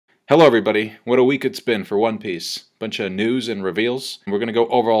Hello everybody, what a week it's been for One Piece. Bunch of news and reveals. We're going to go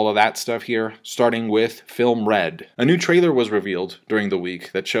over all of that stuff here, starting with Film Red. A new trailer was revealed during the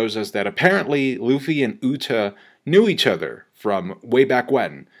week that shows us that apparently Luffy and Uta knew each other from way back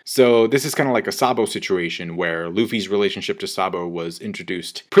when. So this is kind of like a Sabo situation where Luffy's relationship to Sabo was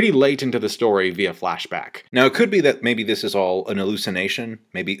introduced pretty late into the story via flashback. Now it could be that maybe this is all an hallucination.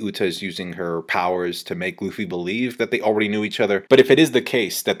 Maybe Uta is using her powers to make Luffy believe that they already knew each other. But if it is the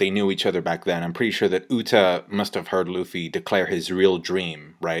case that they knew each other back then, I'm pretty sure that Uta must have heard Luffy declare his real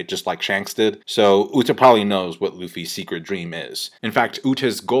dream, right? Just like Shanks did. So Uta probably knows what Luffy's secret dream is. In fact,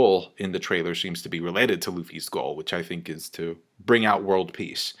 Uta's goal in the trailer seems to be related to Luffy's goal, which I think is to bring out world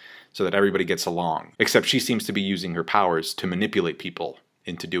peace so that everybody gets along. Except she seems to be using her powers to manipulate people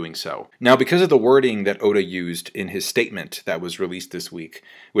into doing so. Now, because of the wording that Oda used in his statement that was released this week,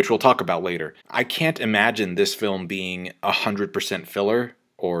 which we'll talk about later, I can't imagine this film being 100% filler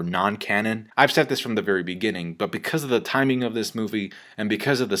or non-canon. I've said this from the very beginning, but because of the timing of this movie and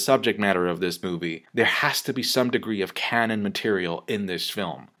because of the subject matter of this movie, there has to be some degree of canon material in this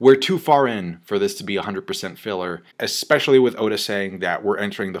film. We're too far in for this to be 100% filler, especially with Oda saying that we're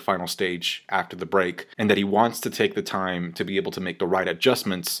entering the final stage after the break and that he wants to take the time to be able to make the right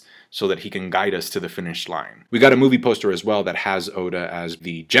adjustments so that he can guide us to the finish line. We got a movie poster as well that has Oda as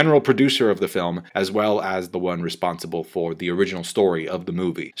the general producer of the film, as well as the one responsible for the original story of the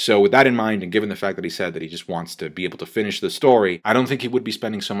movie. So with that in mind, and given the fact that he said that he just wants to be able to finish the story, I don't think he would be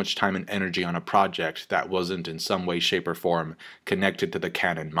spending so much time and energy on a project that wasn't in some way, shape, or form connected to the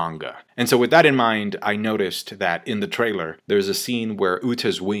canon manga. And so with that in mind, I noticed that in the trailer, there's a scene where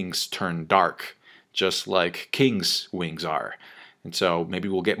Uta's wings turn dark, just like King's wings are. And so maybe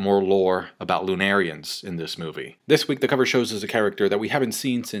we'll get more lore about Lunarians in this movie. This week the cover shows us a character that we haven't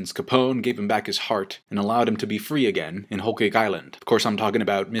seen since Capone gave him back his heart and allowed him to be free again in Whole Cake Island. Of course I'm talking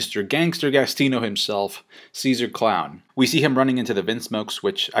about Mr. Gangster Gastino himself, Caesar Clown. We see him running into the Vinsmokes,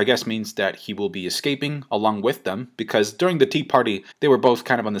 which I guess means that he will be escaping along with them, because during the Tea Party, they were both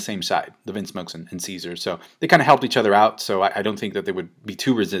kind of on the same side, the Vinsmokes and Caesar, so they kind of helped each other out, so I don't think that they would be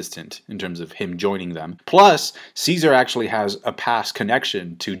too resistant in terms of him joining them. Plus, Caesar actually has a past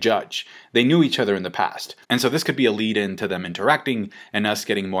connection to Judge. They knew each other in the past, and so this could be a lead-in to them interacting and us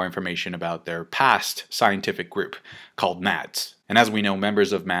getting more information about their past scientific group called MADS. And as we know,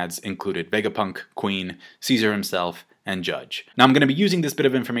 members of MADS included Vegapunk, Queen, Caesar himself, and Judge. Now I'm going to be using this bit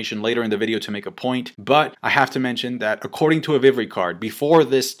of information later in the video to make a point, but I have to mention that according to a Vivri card, before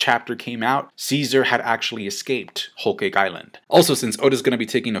this chapter came out, Caesar had actually escaped Whole Cake Island. Also, since Oda's going to be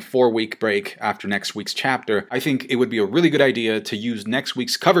taking a 4-week break after next week's chapter, I think it would be a really good idea to use next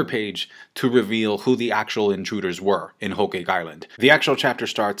week's cover page to reveal who the actual intruders were in Whole Cake Island. The actual chapter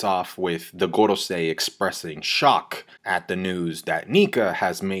starts off with the Gorosei expressing shock at the news that Nika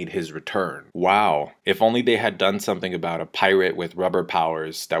has made his return. Wow, if only they had done something about a pirate with rubber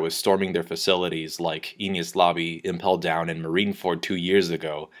powers that was storming their facilities like Enies Lobby, Impel Down, and Marineford 2 years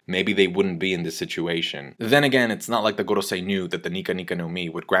ago, maybe they wouldn't be in this situation. Then again, it's not like the Gorosei knew that the Nika Nika no Mi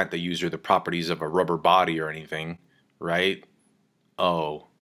would grant the user the properties of a rubber body or anything, right? Oh.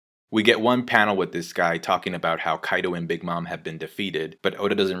 We get one panel with this guy talking about how Kaido and Big Mom have been defeated, but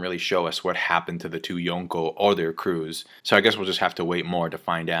Oda doesn't really show us what happened to the two Yonko or their crews, so I guess we'll just have to wait more to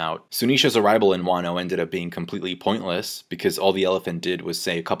find out. Sunisha's arrival in Wano ended up being completely pointless, because all the elephant did was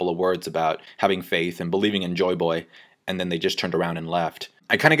say a couple of words about having faith and believing in Joy Boy, and then they just turned around and left.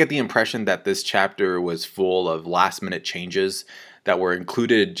 I kind of get the impression that this chapter was full of last-minute changes that were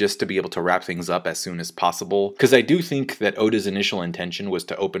included just to be able to wrap things up as soon as possible. Because I do think that Oda's initial intention was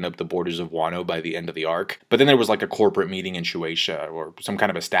to open up the borders of Wano by the end of the arc, but then there was like a corporate meeting in Shueisha, or some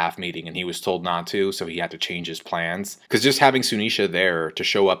kind of a staff meeting, and he was told not to, so he had to change his plans. Because just having Sunisha there to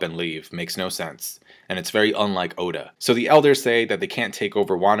show up and leave makes no sense, and it's very unlike Oda. So the elders say that they can't take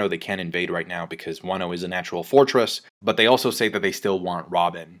over Wano, they can't invade right now because Wano is a natural fortress, but they also say that they still want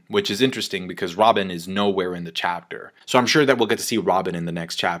Robin, which is interesting because Robin is nowhere in the chapter. So I'm sure that we'll get to see Robin in the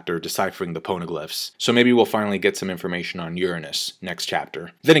next chapter deciphering the poneglyphs. So maybe we'll finally get some information on Uranus next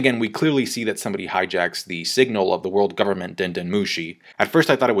chapter. Then again, we clearly see that somebody hijacks the signal of the world government Den Mushi. At first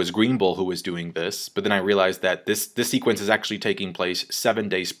I thought it was Green Bull who was doing this, but then I realized that this sequence is actually taking place 7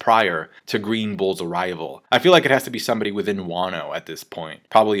 days prior to Green Bull's arrival. I feel like it has to be somebody within Wano at this point.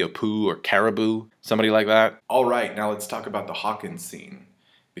 Probably a Pooh or Caribou, somebody like that. Alright, now let's talk about the Hawkins scene,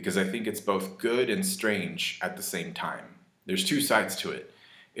 because I think it's both good and strange at the same time. There's two sides to it.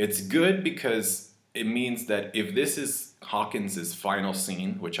 It's good because it means that if this is Hawkins' final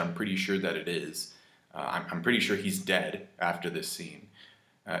scene, which I'm pretty sure that it is, I'm pretty sure he's dead after this scene.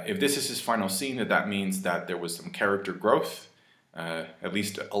 If this is his final scene, that means that there was some character growth, at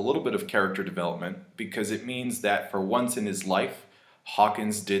least a little bit of character development, because it means that for once in his life,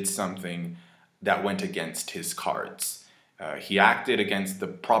 Hawkins did something that went against his cards. He acted against the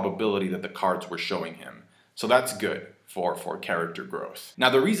probability that the cards were showing him. So that's good for character growth. Now,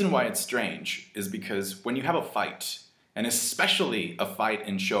 the reason why it's strange is because when you have a fight, and especially a fight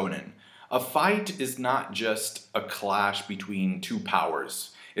in shonen, a fight is not just a clash between two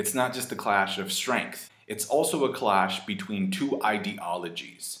powers. It's not just a clash of strength. It's also a clash between two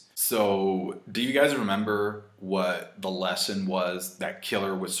ideologies. So, do you guys remember what the lesson was that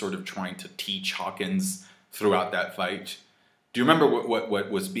Killer was sort of trying to teach Hawkins throughout that fight? Do you remember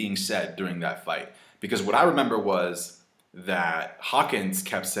what was being said during that fight? Because what I remember was that Hawkins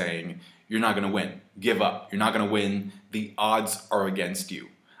kept saying, "You're not going to win. Give up. You're not going to win. The odds are against you.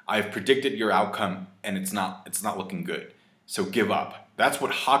 I've predicted your outcome and it's not looking good. So give up." That's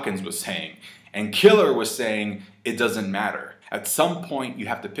what Hawkins was saying. And Killer was saying, it doesn't matter. At some point, you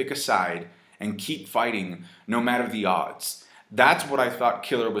have to pick a side and keep fighting no matter the odds. That's what I thought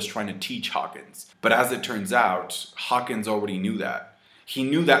Killer was trying to teach Hawkins. But as it turns out, Hawkins already knew that. He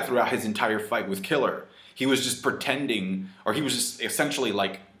knew that throughout his entire fight with Killer. He was just pretending, or he was just essentially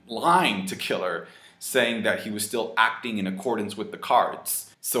like lying to Killer, saying that he was still acting in accordance with the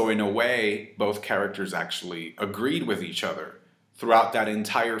cards. So in a way, both characters actually agreed with each other throughout that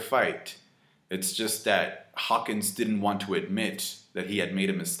entire fight. It's just that Hawkins didn't want to admit that he had made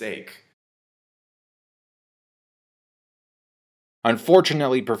a mistake.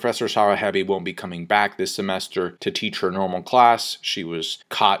 Unfortunately, Professor Sarahebi won't be coming back this semester to teach her normal class. She was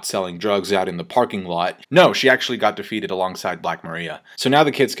caught selling drugs out in the parking lot. No, she actually got defeated alongside Black Maria. So now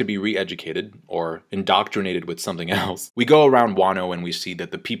the kids could be re-educated, or indoctrinated with something else. We go around Wano and we see that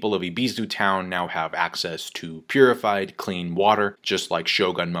the people of Ibizu town now have access to purified, clean water, just like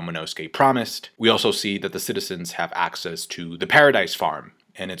Shogun Momonosuke promised. We also see that the citizens have access to the Paradise Farm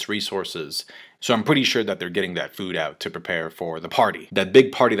and its resources. So I'm pretty sure that they're getting that food out to prepare for the party. That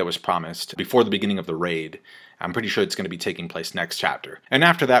big party that was promised before the beginning of the raid, I'm pretty sure it's going to be taking place next chapter. And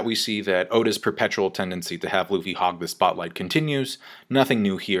after that, we see that Oda's perpetual tendency to have Luffy hog the spotlight continues. Nothing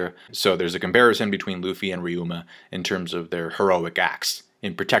new here. So there's a comparison between Luffy and Ryuma in terms of their heroic acts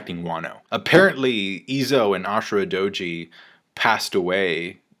in protecting Wano. Apparently, Izo and Ashura Doji passed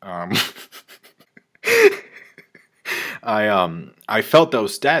away. I felt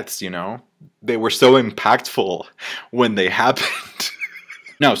those deaths, you know? They were so impactful when they happened.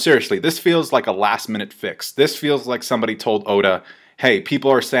 No, seriously, this feels like a last-minute fix. This feels like somebody told Oda, hey,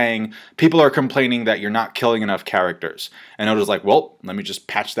 people are complaining that you're not killing enough characters. And Oda's like, well, let me just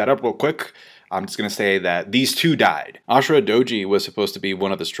patch that up real quick. I'm just going to say that these two died. Ashura Doji was supposed to be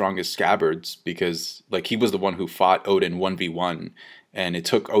one of the strongest scabbards because, like, he was the one who fought Oden 1v1. And it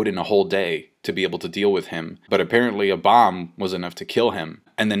took Oden a whole day to be able to deal with him. But apparently a bomb was enough to kill him.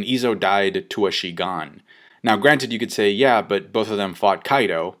 And then Izo died to a Shigan. Now granted you could say, yeah, but both of them fought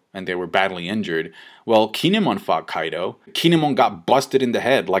Kaido, and they were badly injured. Well, Kinemon fought Kaido. Kinemon got busted in the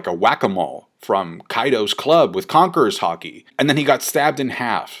head like a whack-a-mole from Kaido's club with Conqueror's Hockey. And then he got stabbed in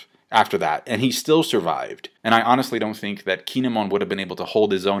half after that, and he still survived. And I honestly don't think that Kinemon would have been able to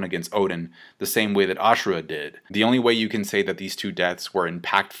hold his own against Oden the same way that Ashura did. The only way you can say that these two deaths were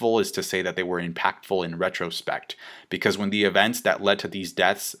impactful is to say that they were impactful in retrospect. Because when the events that led to these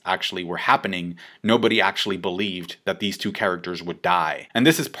deaths actually were happening, nobody actually believed that these two characters would die. And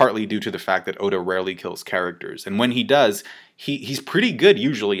this is partly due to the fact that Oda rarely kills characters. And when he does, he's pretty good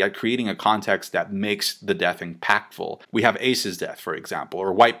usually at creating a context that makes the death impactful. We have Ace's death, for example,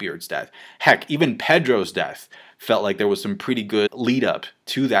 or Whitebeard's death. Heck, even Pedro's death felt like there was some pretty good lead up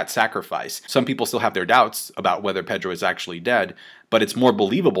to that sacrifice. Some people still have their doubts about whether Pedro is actually dead, but it's more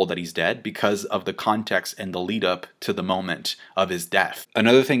believable that he's dead because of the context and the lead up to the moment of his death.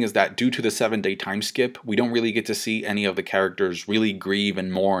 Another thing is that due to the 7-day time skip, we don't really get to see any of the characters really grieve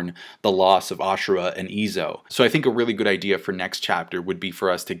and mourn the loss of Ashura and Izo. So I think a really good idea for next chapter would be for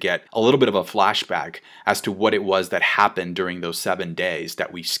us to get a little bit of a flashback as to what it was that happened during those 7 days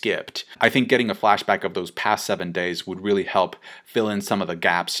that we skipped. I think getting a flashback of those past 7 days would really help fill in some of the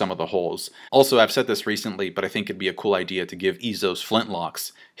gaps, some of the holes. Also, I've said this recently, but I think it'd be a cool idea to give Izo's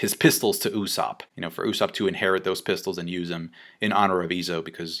flintlocks, his pistols, to Usopp. You know, for Usopp to inherit those pistols and use them in honor of Izo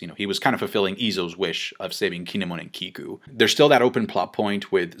because, you know, he was kind of fulfilling Izo's wish of saving Kinemon and Kiku. There's still that open plot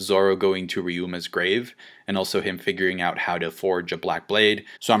point with Zoro going to Ryuma's grave and also him figuring out how to forge a black blade.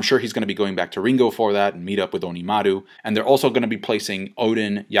 So I'm sure he's going to be going back to Ringo for that and meet up with Onimaru. And they're also going to be placing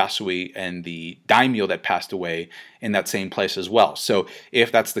Oden, Yasui, and the daimyo that passed away in that same place as well. So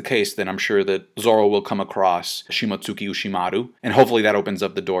if that's the case, then I'm sure that Zoro will come across Shimotsuki Ushimaru, and hopefully that opens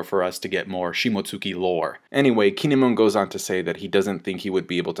up the door for us to get more Shimotsuki lore. Anyway, Kinemon goes on to say that he doesn't think he would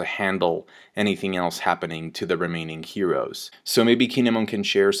be able to handle anything else happening to the remaining heroes. So maybe Kinemon can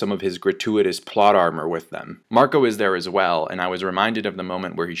share some of his gratuitous plot armor with them. Marco is there as well, and I was reminded of the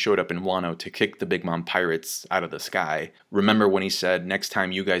moment where he showed up in Wano to kick the Big Mom pirates out of the sky. Remember when he said, next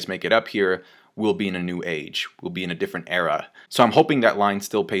time you guys make it up here, we'll be in a new age. We'll be in a different era. So I'm hoping that line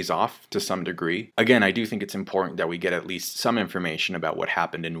still pays off to some degree. Again, I do think it's important that we get at least some information about what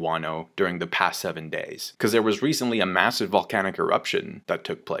happened in Wano during the past 7 days, because there was recently a massive volcanic eruption that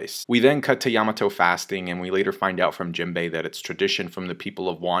took place. We then cut to Yamato fasting, and we later find out from Jinbei that it's tradition from the people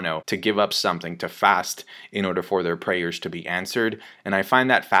of Wano to give up something, to fast, in order for their prayers to be answered. And I find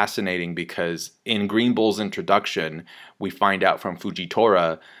that fascinating because in Green Bull's introduction, we find out from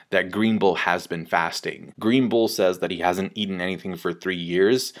Fujitora that Green Bull has been fasting. Green Bull says that he hasn't eaten anything for 3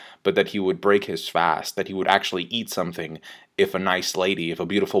 years, but that he would break his fast, that he would actually eat something if a nice lady, if a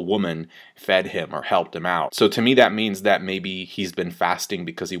beautiful woman fed him or helped him out. So to me that means that maybe he's been fasting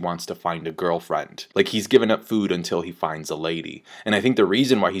because he wants to find a girlfriend. Like he's given up food until he finds a lady. And I think the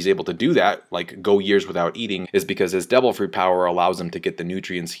reason why he's able to do that, like go years without eating, is because his devil fruit power allows him to get the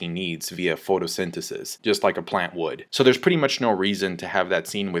nutrients he needs via photosynthesis, just like a plant would. So there's pretty much no reason to have that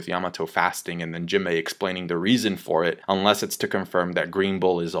scene with Yamato fasting and then Jinbei explaining the reason for it, unless it's to confirm that Green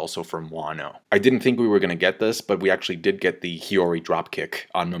Bull is also from Wano. I didn't think we were going to get this, but we actually did get the Hiyori dropkick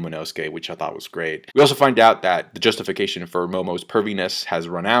on Momonosuke, which I thought was great. We also find out that the justification for Momo's perviness has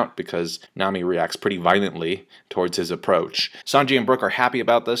run out because Nami reacts pretty violently towards his approach. Sanji and Brook are happy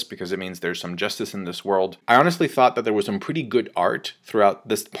about this because it means there's some justice in this world. I honestly thought that there was some pretty good art throughout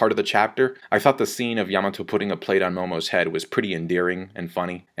this part of the chapter. I thought the scene of Yamato putting a plate on Momo's head was pretty endearing and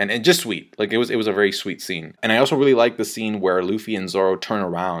funny and just sweet. Like it was a very sweet scene. And I also really like the scene where Luffy and Zoro turn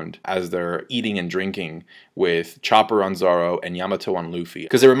around as they're eating and drinking with Chopper on Zoro and Yamato on Luffy,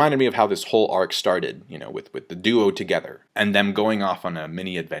 because it reminded me of how this whole arc started, you know, with the duo together and them going off on a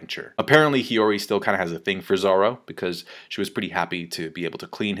mini adventure. Apparently Hiyori still kind of has a thing for Zoro because she was pretty happy to be able to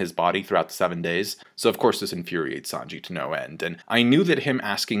clean his body throughout the 7 days. So of course this infuriates Sanji to no end, and I knew that him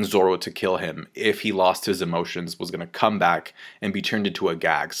asking Zoro to kill him if he lost his emotions was going to come back and be turned into a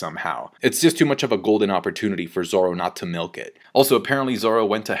gag somehow. It's just too much of a golden opportunity for Zoro not to milk it. Also, apparently Zoro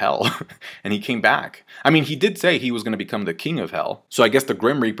went to hell and he came back. I mean, he did say he was going to become the king of hell, so I guess the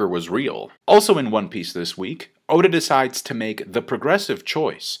Grim Reaper was real. Also in One Piece this week, Oda decides to make the progressive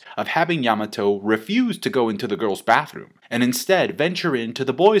choice of having Yamato refuse to go into the girls' bathroom and instead venture into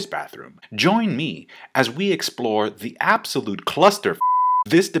the boys' bathroom. Join me as we explore the absolute cluster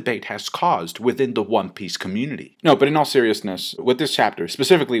this debate has caused within the One Piece community. No, but in all seriousness, with this chapter,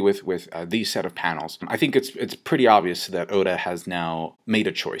 specifically with these set of panels, I think it's pretty obvious that Oda has now made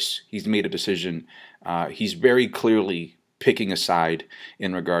a choice. He's made a decision. He's very clearly picking a side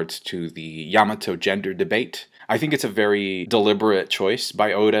in regards to the Yamato gender debate. I think it's a very deliberate choice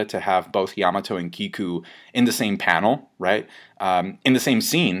by Oda to have both Yamato and Kiku in the same panel, right? In the same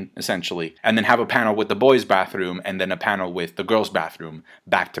scene, essentially, and then have a panel with the boys' bathroom and then a panel with the girls' bathroom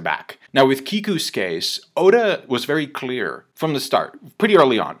back to back. Now, with Kiku's case, Oda was very clear from the start, pretty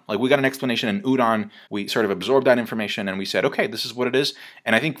early on. Like, we got an explanation in Udon, we sort of absorbed that information, and we said, okay, this is what it is,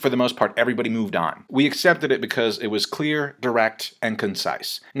 and I think for the most part, everybody moved on. We accepted it because it was clear, direct, and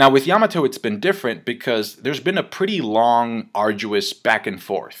concise. Now, with Yamato, it's been different because there's been a pretty long, arduous back and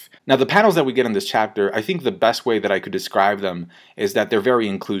forth. Now, the panels that we get in this chapter, I think the best way that I could describe them is that they're very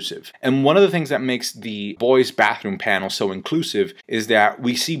inclusive. And one of the things that makes the boys' bathroom panel so inclusive is that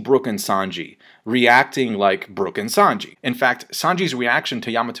we see Brook and Sanji reacting like Brook and Sanji. In fact, Sanji's reaction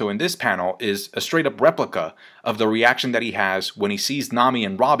to Yamato in this panel is a straight-up replica of the reaction that he has when he sees Nami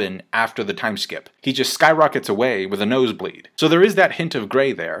and Robin after the time skip. He just skyrockets away with a nosebleed. So there is that hint of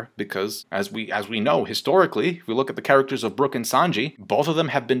gray there, because as we know historically, if we look at the characters of Brook and Sanji, both of them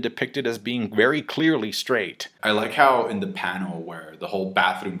have been depicted as being very clearly straight. I like how in the panel where the whole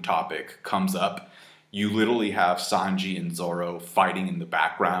bathroom topic comes up, you literally have Sanji and Zoro fighting in the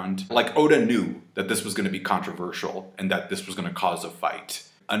background. Like, Oda knew that this was going to be controversial and that this was going to cause a fight.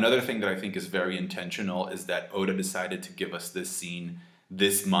 Another thing that I think is very intentional is that Oda decided to give us this scene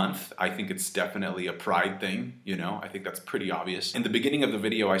this month. I think it's definitely a pride thing, you know? I think that's pretty obvious. In the beginning of the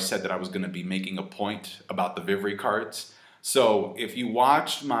video, I said that I was going to be making a point about the Vivre cards. So if you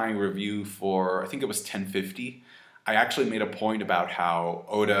watched my review for, I think it was 1050, I actually made a point about how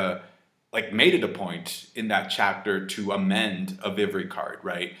Oda made it a point in that chapter to amend a Vivre card,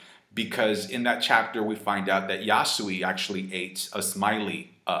 right? Because in that chapter we find out that Yasui actually ate a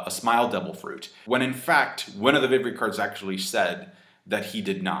smile devil fruit, when in fact one of the Vivre cards actually said that he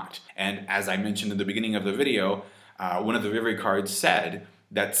did not. And as I mentioned in the beginning of the video, one of the Vivre cards said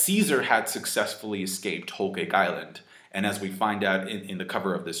that Caesar had successfully escaped Whole Cake Island. And as we find out in the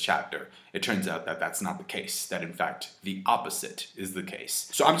cover of this chapter, it turns out that that's not the case, that in fact the opposite is the case.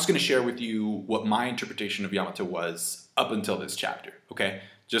 So I'm just going to share with you what my interpretation of Yamato was up until this chapter, okay?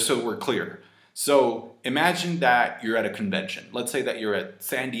 Just so we're clear. So imagine that you're at a convention. Let's say that you're at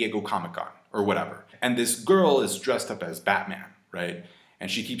San Diego Comic-Con or whatever. And this girl is dressed up as Batman, right?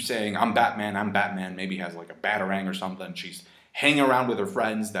 And she keeps saying, I'm Batman, maybe has like a batarang or something. She's hanging around with her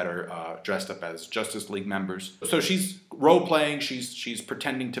friends that are dressed up as Justice League members. So she's role-playing, she's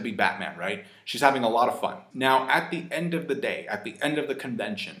pretending to be Batman, right? She's having a lot of fun. Now, at the end of the day, at the end of the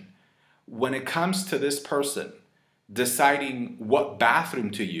convention, when it comes to this person deciding what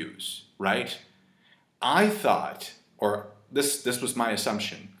bathroom to use, right? I thought, or this was my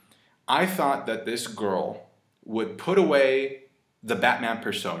assumption, I thought that this girl would put away the Batman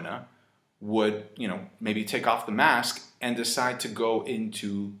persona, would, you know, maybe take off the mask and decide to go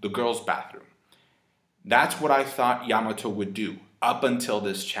into the girls' bathroom. That's what I thought Yamato would do up until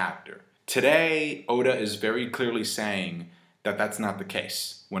this chapter. Today, Oda is very clearly saying that that's not the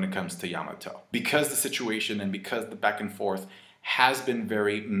case when it comes to Yamato. Because the situation and because the back and forth has been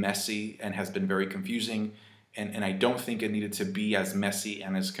very messy and has been very confusing, and I don't think it needed to be as messy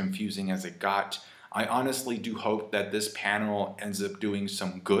and as confusing as it got. I honestly do hope that this panel ends up doing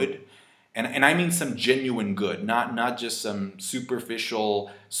some good. And I mean some genuine good, not just some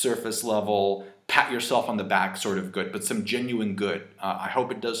superficial, surface level, pat yourself on the back sort of good, but some genuine good. I hope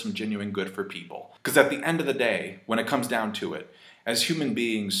it does some genuine good for people. Because at the end of the day, when it comes down to it, as human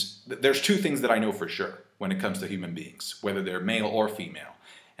beings, there's two things that I know for sure when it comes to human beings, whether they're male or female.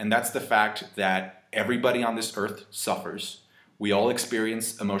 And that's the fact that everybody on this earth suffers. We all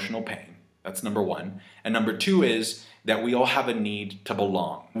experience emotional pain. That's number one. And number two is that we all have a need to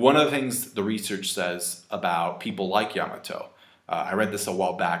belong. One of the things the research says about people like Yamato, I read this a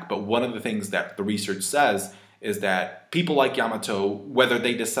while back, but one of the things that the research says is that people like Yamato, whether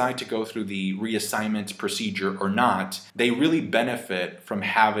they decide to go through the reassignment procedure or not, they really benefit from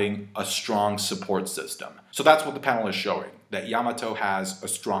having a strong support system. So that's what the panel is showing, that Yamato has a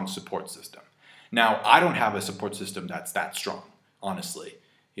strong support system. Now, I don't have a support system that's that strong, honestly,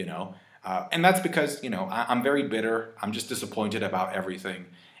 you know. And that's because, you know, I'm very bitter. I'm just disappointed about everything.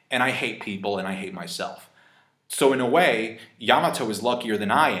 And I hate people and I hate myself. So in a way, Yamato is luckier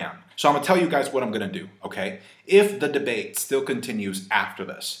than I am. So I'm going to tell you guys what I'm going to do, okay? If the debate still continues after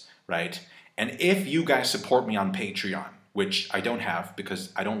this, right? And if you guys support me on Patreon, which I don't have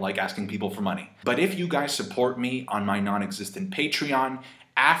because I don't like asking people for money. But if you guys support me on my non-existent Patreon,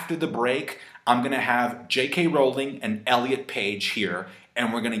 after the break, I'm going to have J.K. Rowling and Elliot Page here,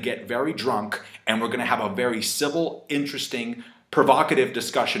 and we're going to get very drunk, and we're going to have a very civil, interesting, provocative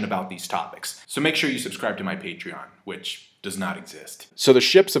discussion about these topics. So make sure you subscribe to my Patreon, which does not exist. So the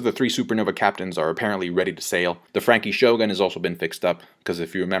ships of the three supernova captains are apparently ready to sail. The Frankie Shogun has also been fixed up, because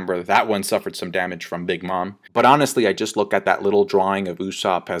if you remember, that one suffered some damage from Big Mom. But honestly, I just look at that little drawing of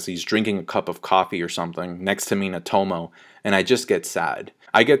Usopp as he's drinking a cup of coffee or something next to Minatomo, and I just get sad.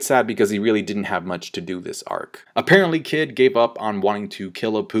 I get sad because he really didn't have much to do this arc. Apparently Kid gave up on wanting to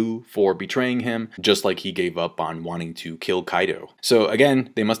kill Apu for betraying him, just like he gave up on wanting to kill Kaido. So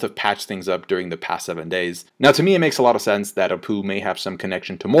again, they must have patched things up during the past 7 days. Now to me it makes a lot of sense that Apu may have some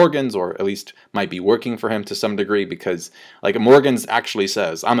connection to Morgan's, or at least might be working for him to some degree, because like Morgan's actually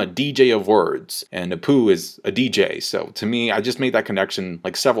says, I'm a DJ of words, and Apu is a DJ. So to me, I just made that connection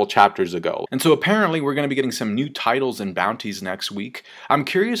like several chapters ago. And so apparently we're going to be getting some new titles and bounties next week. I'm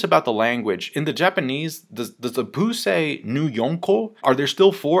curious about the language. In the Japanese, does Apu say New Yonko? Are there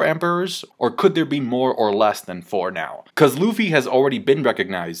still 4 emperors? Or could there be more or less than 4 now? Because Luffy has already been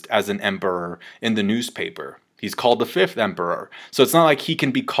recognized as an emperor in the newspaper. He's called the 5th Emperor, so it's not like he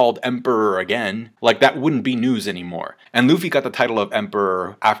can be called Emperor again. Like, that wouldn't be news anymore. And Luffy got the title of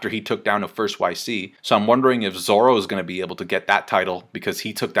Emperor after he took down a First YC, so I'm wondering if Zoro is going to be able to get that title because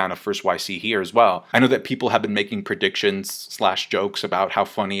he took down a First YC here as well. I know that people have been making predictions / jokes about how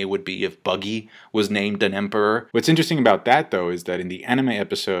funny it would be if Buggy was named an Emperor. What's interesting about that, though, is that in the anime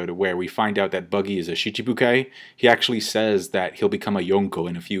episode where we find out that Buggy is a Shichibukai, he actually says that he'll become a Yonko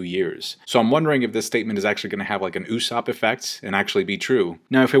in a few years. So I'm wondering if this statement is actually going to have like an Usopp effect and actually be true.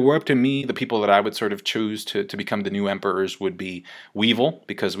 Now, if it were up to me, the people that I would sort of choose to become the new emperors would be Weevil,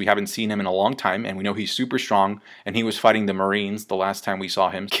 because we haven't seen him in a long time, and we know he's super strong, and he was fighting the Marines the last time we saw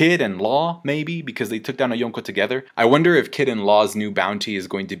him. Kid and Law, maybe, because they took down a Yonko together. I wonder if Kid and Law's new bounty is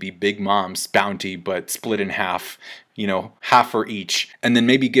going to be Big Mom's bounty, but split in half, you know, half for each, and then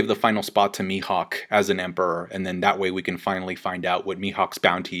maybe give the final spot to Mihawk as an emperor, and then that way we can finally find out what Mihawk's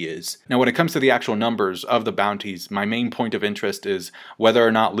bounty is. Now, when it comes to the actual numbers of the bounties, my main point of interest is whether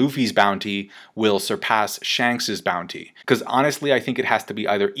or not Luffy's bounty will surpass Shanks's bounty, because honestly I think it has to be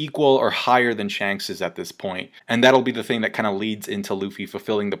either equal or higher than Shanks's at this point, and that'll be the thing that kind of leads into Luffy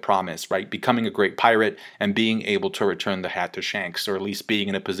fulfilling the promise, right? Becoming a great pirate and being able to return the hat to Shanks, or at least being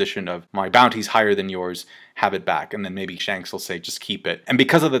in a position of, my bounty's higher than yours, have it back, and then maybe Shanks will say, just keep it. And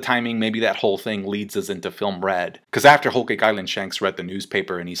because of the timing, maybe that whole thing leads us into Film Red. Because after Whole Cake Island, Shanks read the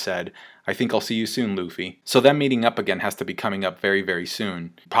newspaper and he said, I think I'll see you soon, Luffy. So them meeting up again has to be coming up very, very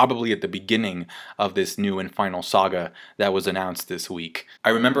soon. Probably at the beginning of this new and final saga that was announced this week. I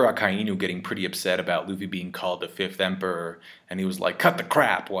remember Akainu getting pretty upset about Luffy being called the Fifth Emperor, and he was like, cut the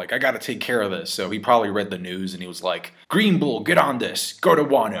crap, like, I gotta take care of this. So he probably read the news and he was like, Green Bull, get on this, go to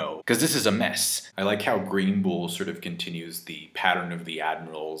Wano, because this is a mess. I like how Green Bull sort of continues the pattern of the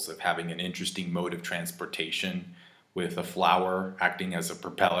Admirals of having an interesting mode of transportation with a flower acting as a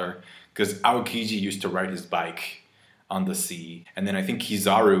propeller, because Aokiji used to ride his bike on the sea, and then I think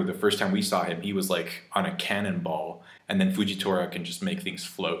Kizaru, the first time we saw him, he was like on a cannonball, and then Fujitora can just make things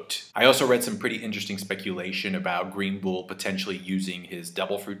float. I also read some pretty interesting speculation about Green Bull potentially using his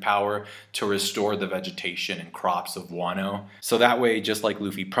devil fruit power to restore the vegetation and crops of Wano. So that way, just like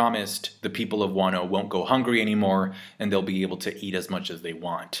Luffy promised, the people of Wano won't go hungry anymore, and they'll be able to eat as much as they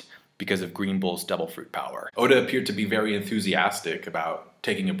want because of Green Bull's devil fruit power. Oda appeared to be very enthusiastic about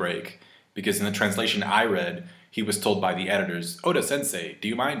taking a break, because in the translation I read, he was told by the editors, Oda-sensei, do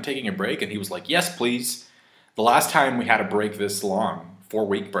you mind taking a break? And he was like, yes, please. The last time we had a break this long,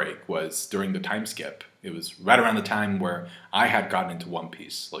 4-week break, was during the time skip. It was right around the time where I had gotten into One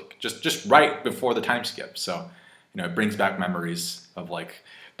Piece, like just right before the time skip. So, you know, it brings back memories of like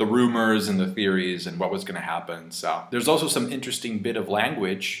the rumors and the theories and what was going to happen. So there's also some interesting bit of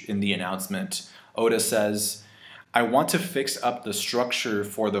language in the announcement. Oda says, I want to fix up the structure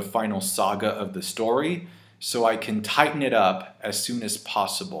for the final saga of the story so I can tighten it up as soon as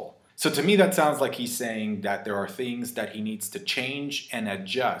possible. So to me, that sounds like he's saying that there are things that he needs to change and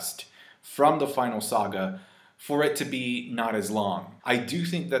adjust from the final saga for it to be not as long. I do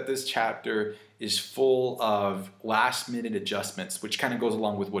think that this chapter is full of last-minute adjustments, which kind of goes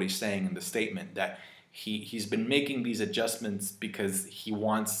along with what he's saying in the statement, that he's been making these adjustments because he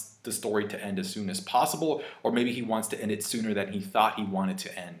wants the story to end as soon as possible, or maybe he wants to end it sooner than he thought he wanted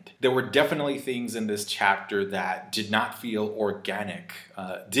to end. There were definitely things in this chapter that did not feel organic,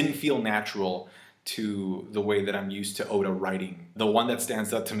 didn't feel natural to the way that I'm used to Oda writing. The one that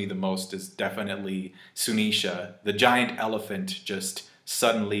stands out to me the most is definitely Sunisha, the giant elephant just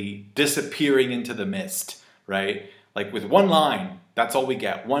suddenly disappearing into the mist, right? Like with one line, that's all we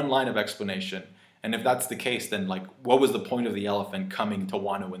get, one line of explanation. And if that's the case, then like, what was the point of the elephant coming to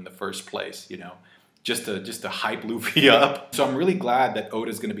Wano in the first place, you know? Just to hype Luffy up. So I'm really glad that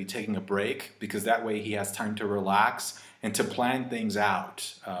Oda's going to be taking a break, because that way he has time to relax and to plan things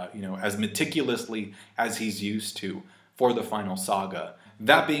out, you know, as meticulously as he's used to for the final saga.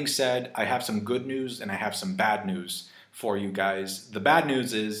 That being said, I have some good news and I have some bad news for you guys. The bad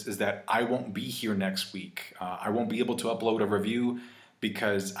news is that I won't be here next week. I won't be able to upload a review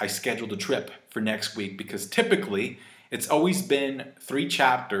because I scheduled a trip for next week, because typically it's always been 3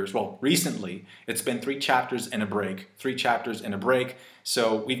 chapters. Well, recently it's been 3 chapters and a break, 3 chapters and a break.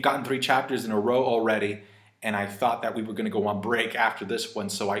 So we've gotten 3 chapters in a row already, and I thought that we were going to go on break after this one.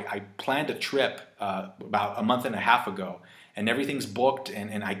 So I planned a trip about a month and a half ago, and everything's booked,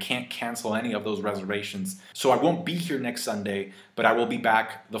 and I can't cancel any of those reservations. So I won't be here next Sunday, but I will be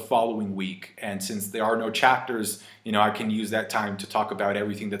back the following week. And since there are no chapters, you know, I can use that time to talk about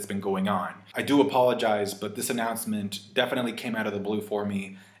everything that's been going on. I do apologize, but this announcement definitely came out of the blue for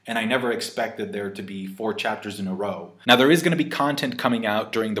me, and I never expected there to be 4 chapters in a row. Now, there is going to be content coming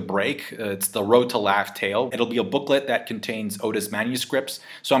out during the break. It's the Road to Laugh Tale. It'll be a booklet that contains Oda's manuscripts,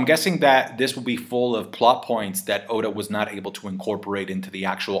 so I'm guessing that this will be full of plot points that Oda was not able to incorporate into the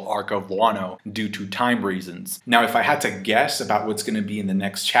actual arc of Wano due to time reasons. Now, if I had to guess about what's going to be in the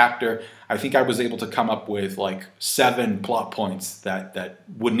next chapter, I think I was able to come up with like 7 plot points that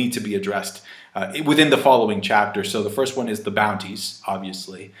would need to be addressed within the following chapter. So the first one is the bounties,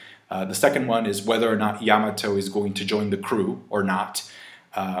 obviously. The second one is whether or not Yamato is going to join the crew or not.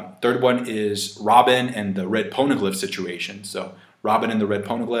 Third one is Robin and the Red Poneglyph situation. So Robin and the Red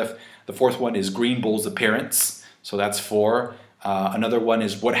Poneglyph. The fourth one is Green Bull's appearance. So that's 4. Another one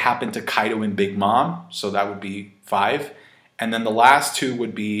is what happened to Kaido and Big Mom. So that would be 5. And then the last 2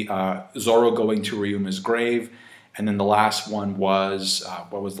 would be Zoro going to Ryuma's grave. And then the last one was,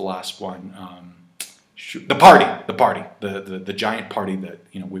 what was the last one? the giant party that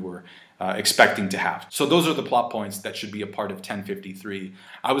we were expecting to have. So those are the plot points that should be a part of 1053.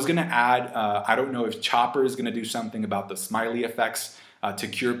 I was gonna add, I don't know if Chopper is gonna do something about the smiley effects to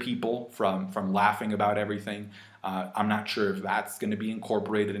cure people from laughing about everything. I'm not sure if that's going to be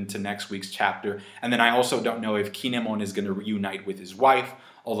incorporated into next week's chapter. And then I also don't know if Kinemon is going to reunite with his wife,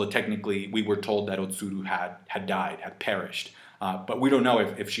 although technically we were told that Otsuru had died, had perished. But we don't know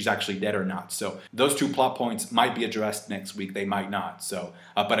if she's actually dead or not. So those two plot points might be addressed next week. They might not. So,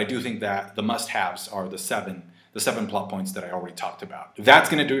 but I do think that the must-haves are the seven plot points that I already talked about. That's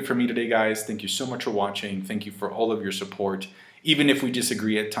going to do it for me today, guys. Thank you so much for watching. Thank you for all of your support. Even if we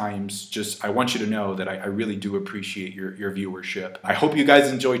disagree at times, I want you to know that I really do appreciate your viewership. I hope you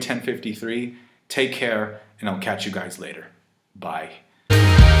guys enjoy 1053. Take care, and I'll catch you guys later. Bye.